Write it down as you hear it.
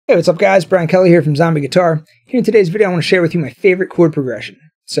Hey, what's up guys? Brian Kelly here from Zombie Guitar. Here in today's video I want to share with you my favorite chord progression.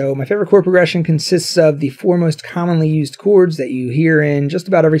 So my favorite chord progression consists of the four most commonly used chords that you hear in just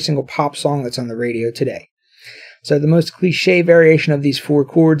about every single pop song that's on the radio today. So the most cliche variation of these four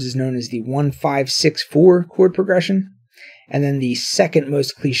chords is known as the 1-5-6-4 chord progression. And then the second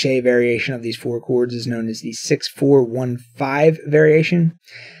most cliche variation of these four chords is known as the 6-4-1-5 variation.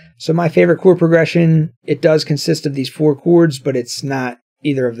 So my favorite chord progression, it does consist of these four chords, but it's not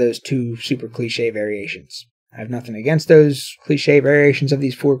either of those two super cliche variations. I have nothing against those cliche variations of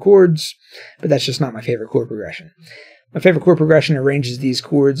these four chords, but that's just not my favorite chord progression. My favorite chord progression arranges these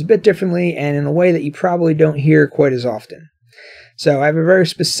chords a bit differently and in a way that you probably don't hear quite as often. So I have a very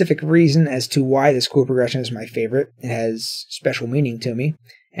specific reason as to why this chord progression is my favorite. It has special meaning to me,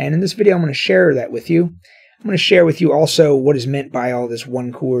 and in this video I'm going to share that with you. I'm going to share with you also what is meant by all this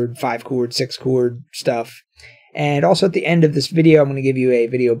 1 chord, 5 chord, 6 chord stuff. And also at the end of this video, I'm going to give you a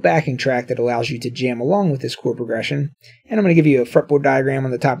video backing track that allows you to jam along with this chord progression. And I'm going to give you a fretboard diagram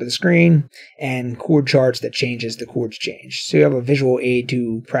on the top of the screen and chord charts that change as the chords change. So you have a visual aid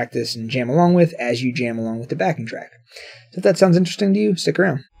to practice and jam along with as you jam along with the backing track. So if that sounds interesting to you, stick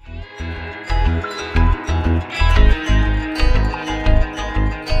around.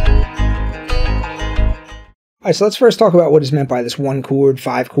 Alright, so let's first talk about what is meant by this 1 chord,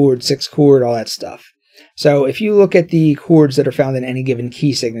 5 chord, 6 chord, all that stuff. So if you look at the chords that are found in any given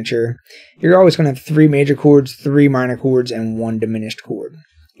key signature, you're always going to have 3 major chords, 3 minor chords, and 1 diminished chord.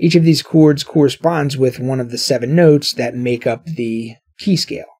 Each of these chords corresponds with one of the 7 notes that make up the key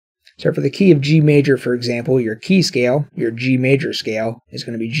scale. So for the key of G major, for example, your key scale, your G major scale, is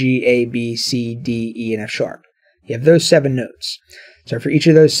going to be G, A, B, C, D, E, and F sharp. You have those 7 notes. So for each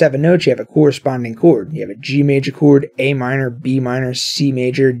of those 7 notes, you have a corresponding chord. You have a G major chord, A minor, B minor, C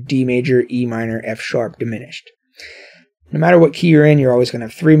major, D major, E minor, F sharp diminished. No matter what key you're in, you're always going to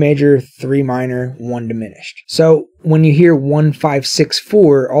have 3 major, 3 minor, 1 diminished. So when you hear 1, 5, 6,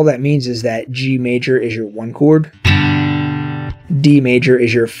 4, all that means is that G major is your 1 chord, D major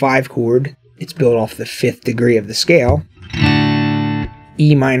is your 5 chord, it's built off the 5th degree of the scale,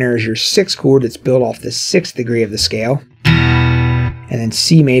 E minor is your 6th chord, it's built off the 6th degree of the scale, and then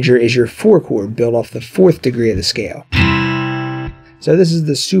C major is your 4 chord, built off the 4th degree of the scale. So this is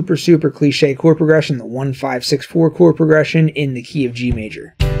the super cliche chord progression, the 1-5-6-4 chord progression in the key of G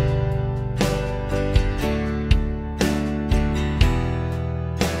major.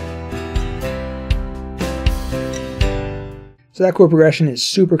 So that chord progression is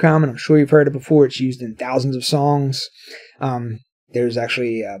super common. I'm sure you've heard it before. It's used in thousands of songs. There's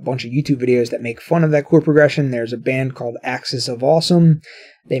actually a bunch of YouTube videos that make fun of that chord progression. There's a band called Axis of Awesome.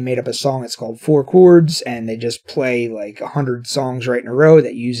 They made up a song that's called 4 Chords, and they just play like 100 songs right in a row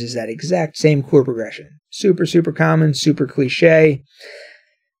that uses that exact same chord progression. Super common, super cliche.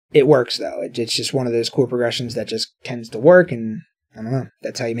 It works though. It's just one of those chord progressions that just tends to work, and I don't know,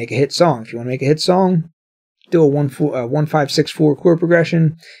 that's how you make a hit song. If you want to make a hit song, do a 1-5-6-4 chord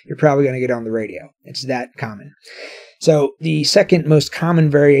progression, you're probably going to get on the radio. It's that common. So the second most common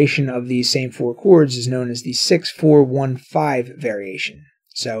variation of these same 4 chords is known as the 6-4-1-5 variation.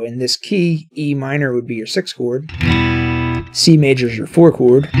 So in this key, E minor would be your 6th chord, C major is your 4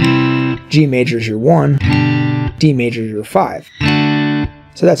 chord, G major is your 1, D major is your 5.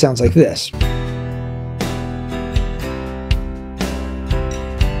 So that sounds like this.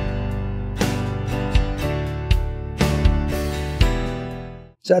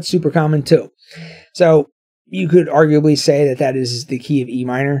 So that's super common too. So you could arguably say that that is the key of E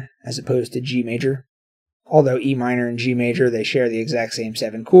minor as opposed to G major. Although E minor and G major, they share the exact same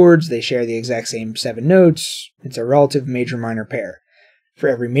 7 chords, they share the exact same 7 notes. It's a relative major-minor pair. For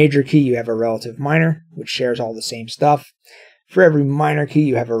every major key, you have a relative minor, which shares all the same stuff. For every minor key,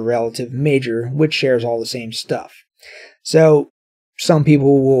 you have a relative major, which shares all the same stuff. So some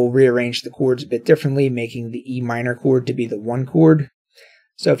people will rearrange the chords a bit differently, making the E minor chord to be the 1 chord.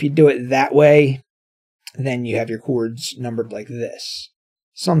 So if you do it that way, then you have your chords numbered like this.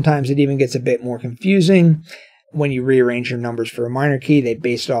 Sometimes it even gets a bit more confusing. When you rearrange your numbers for a minor key, they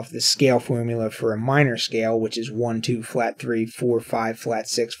base it off the scale formula for a minor scale, which is 1, 2, flat 3, 4, 5, flat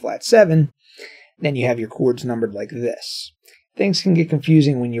 6, flat 7. Then you have your chords numbered like this. Things can get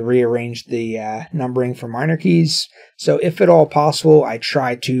confusing when you rearrange the numbering for minor keys. So if at all possible, I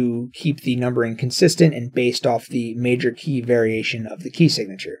try to keep the numbering consistent and based off the major key variation of the key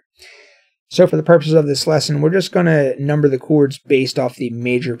signature. So for the purposes of this lesson, we're just going to number the chords based off the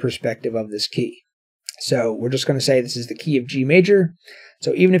major perspective of this key. So we're just going to say this is the key of G major.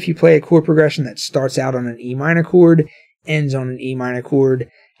 So even if you play a chord progression that starts out on an E minor chord, ends on an E minor chord,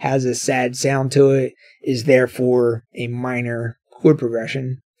 has a sad sound to it, is therefore a minor chord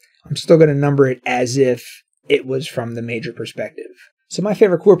progression, I'm still going to number it as if it was from the major perspective. So my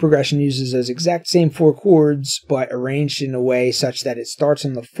favorite chord progression uses those exact same 4 chords, but arranged in a way such that it starts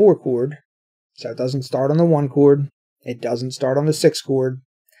on the 4 chord. So it doesn't start on the 1 chord. It doesn't start on the 6 chord.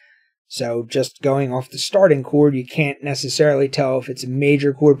 So just going off the starting chord, you can't necessarily tell if it's a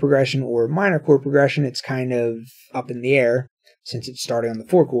major chord progression or a minor chord progression. It's kind of up in the air since it's starting on the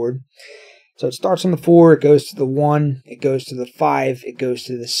 4 chord. So it starts on the 4, it goes to the 1, it goes to the 5, it goes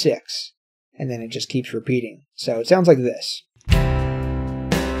to the 6, and then it just keeps repeating. So it sounds like this.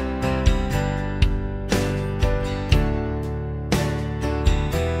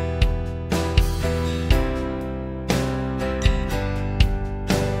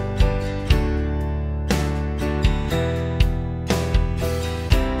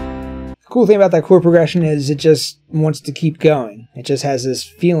 The cool thing about that chord progression is it just wants to keep going. It just has this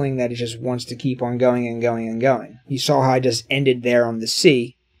feeling that it just wants to keep on going and going and going. You saw how I just ended there on the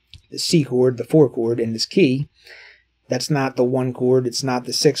C chord, the 4 chord in this key. That's not the 1 chord, it's not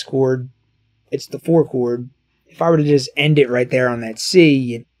the 6 chord, it's the 4 chord. If I were to just end it right there on that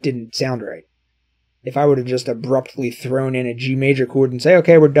C, it didn't sound right. If I would have just abruptly thrown in a G major chord and say,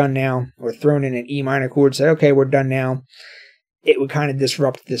 okay, we're done now, or thrown in an E minor chord and say, okay, we're done now, it would kind of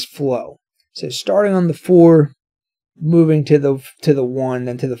disrupt this flow. So starting on the 4, moving to the 1,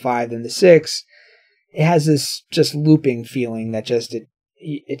 then to the 5, then the 6, it has this just looping feeling that just I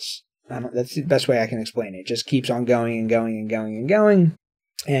don't know, that's the best way I can explain it. It just keeps on going and going and going and going,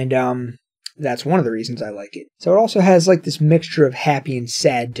 and that's one of the reasons I like it. So it also has like this mixture of happy and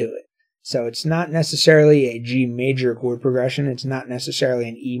sad to it. So it's not necessarily a G major chord progression. It's not necessarily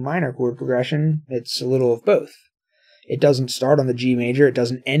an E minor chord progression. It's a little of both. It doesn't start on the G major. It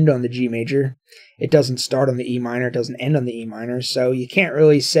doesn't end on the G major. It doesn't start on the E minor. It doesn't end on the E minor. So you can't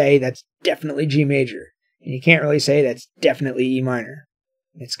really say that's definitely G major. And you can't really say that's definitely E minor.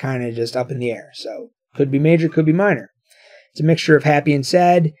 It's kind of just up in the air. So could be major, could be minor. It's a mixture of happy and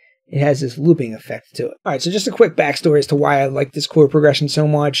sad. It has this looping effect to it. All right, so just a quick backstory as to why I like this chord progression so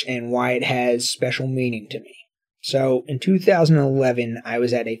much and why it has special meaning to me. So in 2011, I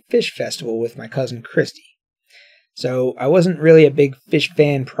was at a fish festival with my cousin Kristi. So I wasn't really a big Fish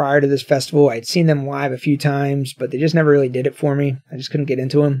fan prior to this festival. I'd seen them live a few times, but they just never really did it for me. I just couldn't get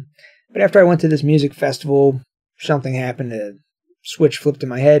into them. But after I went to this music festival, something happened, a switch flipped in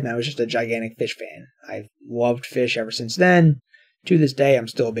my head, and I was just a gigantic Fish fan. I've loved Fish ever since then. To this day, I'm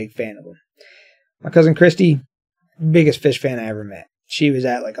still a big fan of them. My cousin Kristi, biggest Fish fan I ever met. She was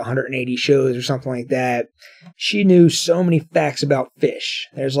at like 180 shows or something like that. She knew so many facts about Fish.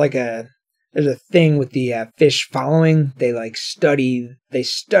 There's a thing with the Fish following. They study.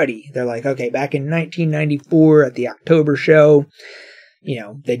 They're like, okay, back in 1994 at the October show,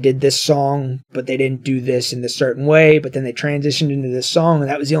 they did this song, but they didn't do this in this certain way, but then they transitioned into this song, and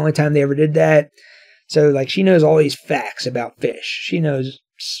that was the only time they ever did that. So, she knows all these facts about Fish. She knows.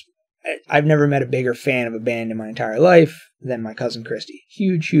 I've never met a bigger fan of a band in my entire life than my cousin Kristi.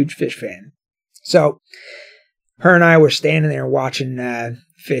 Huge, huge Fish fan. So, her and I were standing there watching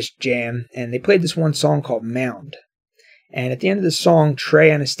Fish jam, and they played this one song called Mound. And at the end of the song,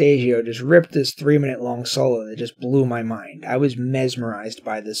 Trey Anastasio just ripped this 3-minute long solo that just blew my mind. I was mesmerized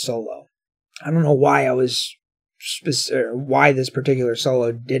by this solo. I don't know why why this particular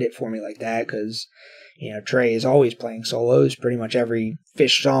solo did it for me like that, because Trey is always playing solos. Pretty much every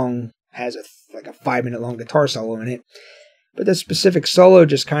Fish song has a 5-minute long guitar solo in it. But this specific solo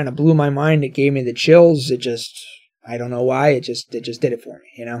just kind of blew my mind. It gave me the chills. I don't know why. It just did it for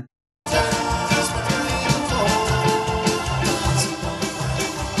me,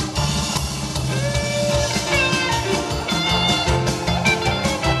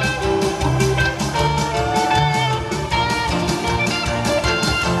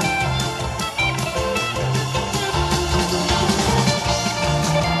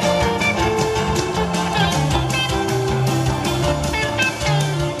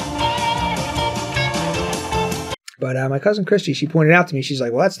 But my cousin Kristi, she pointed out to me, she's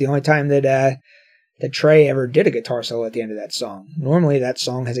like, well, that's the only time that Trey ever did a guitar solo at the end of that song. Normally that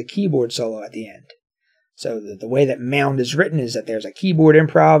song has a keyboard solo at the end. So the way that Mound is written is that there's a keyboard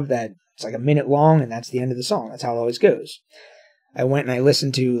improv that's like a minute long, and that's the end of the song. That's how it always goes. I went and I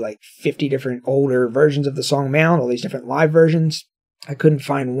listened to 50 different older versions of the song Mound, all these different live versions. I couldn't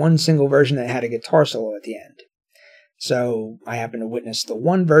find one single version that had a guitar solo at the end. So I happened to witness the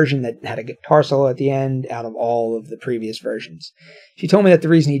one version that had a guitar solo at the end out of all of the previous versions. She told me that the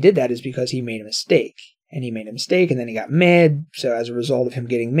reason he did that is because he made a mistake. And he made a mistake, and then he got mad. So as a result of him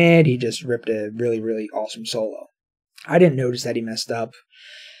getting mad, he just ripped a really, really awesome solo. I didn't notice that he messed up.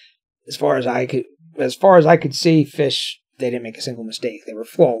 As far as I could see, Fish they didn't make a single mistake. They were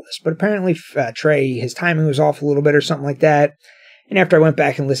flawless. But apparently Trey, his timing was off a little bit or something like that. And after I went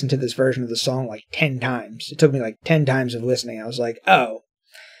back and listened to this version of the song like 10 times, it took me like 10 times of listening. I was like, oh,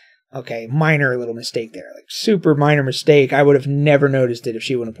 okay, minor little mistake there. Like super minor mistake. I would have never noticed it if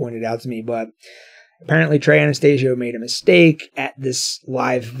she wouldn't have pointed it out to me. But apparently Trey Anastasio made a mistake at this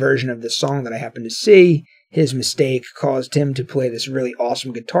live version of the song that I happened to see. His mistake caused him to play this really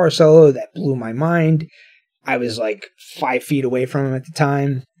awesome guitar solo that blew my mind. I was like 5 feet away from him at the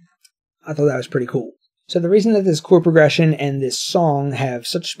time. I thought that was pretty cool. So the reason that this chord progression and this song have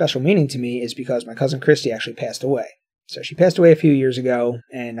such special meaning to me is because my cousin Kristi actually passed away. So she passed away a few years ago,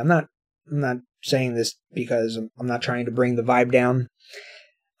 and I'm not saying this because I'm not trying to bring the vibe down.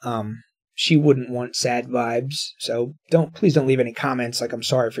 She wouldn't want sad vibes, so please don't leave any comments like I'm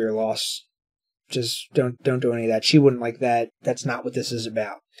sorry for your loss. Just don't do any of that. She wouldn't like that. That's not what this is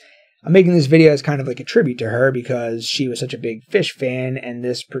about. I'm making this video as kind of like a tribute to her because she was such a big Fish fan, and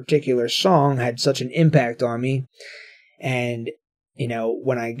this particular song had such an impact on me. And, you know,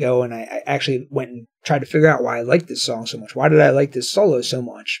 when I go and I actually went and tried to figure out why I liked this song so much. Why did I like this solo so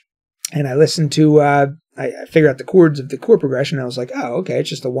much? And I listened to, I figured out the chords of the chord progression. And I was like, oh, okay, it's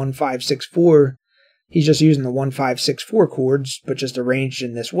just a 1, 5, 6, 4. He's just using the 1, 5, 6, 4 chords, but just arranged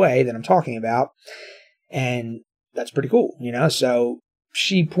in this way that I'm talking about. And that's pretty cool, you know? So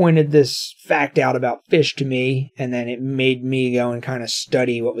she pointed this fact out about Fish to me, and then it made me go and kind of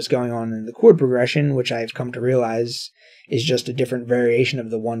study what was going on in the chord progression, which I've come to realize is just a different variation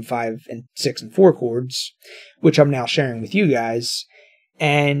of the 1, 5, and 6, and 4 chords, which I'm now sharing with you guys.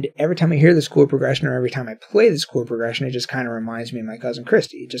 And every time I hear this chord progression, or every time I play this chord progression, it just kind of reminds me of my cousin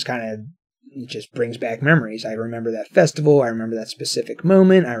Kristi. It just brings back memories. I remember that festival. I remember that specific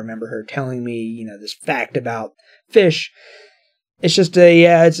moment. I remember her telling me, you know, this fact about Fish. It's just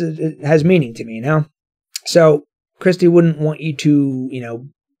it has meaning to me, you know? So Kristi wouldn't want you to, you know,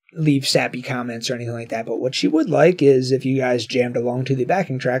 leave sappy comments or anything like that. But what she would like is if you guys jammed along to the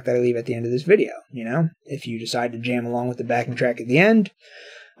backing track that I leave at the end of this video, you know? If you decide to jam along with the backing track at the end,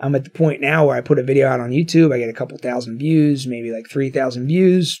 I'm at the point now where I put a video out on YouTube. I get a couple thousand views, maybe like 3,000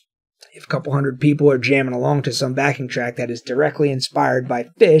 views. If a couple hundred people are jamming along to some backing track that is directly inspired by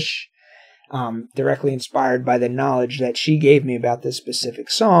Fish, directly inspired by the knowledge that she gave me about this specific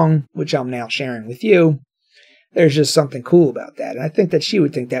song, which I'm now sharing with you, there's just something cool about that. And I think that she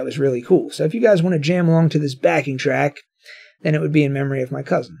would think that was really cool. So if you guys want to jam along to this backing track, then it would be in memory of my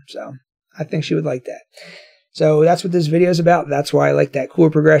cousin. So I think she would like that. So that's what this video is about. That's why I like that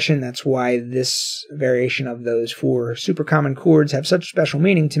chord progression. That's why this variation of those 4 super common chords have such special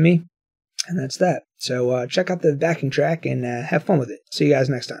meaning to me. And that's that. So check out the backing track and have fun with it. See you guys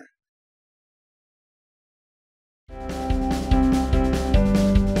next time.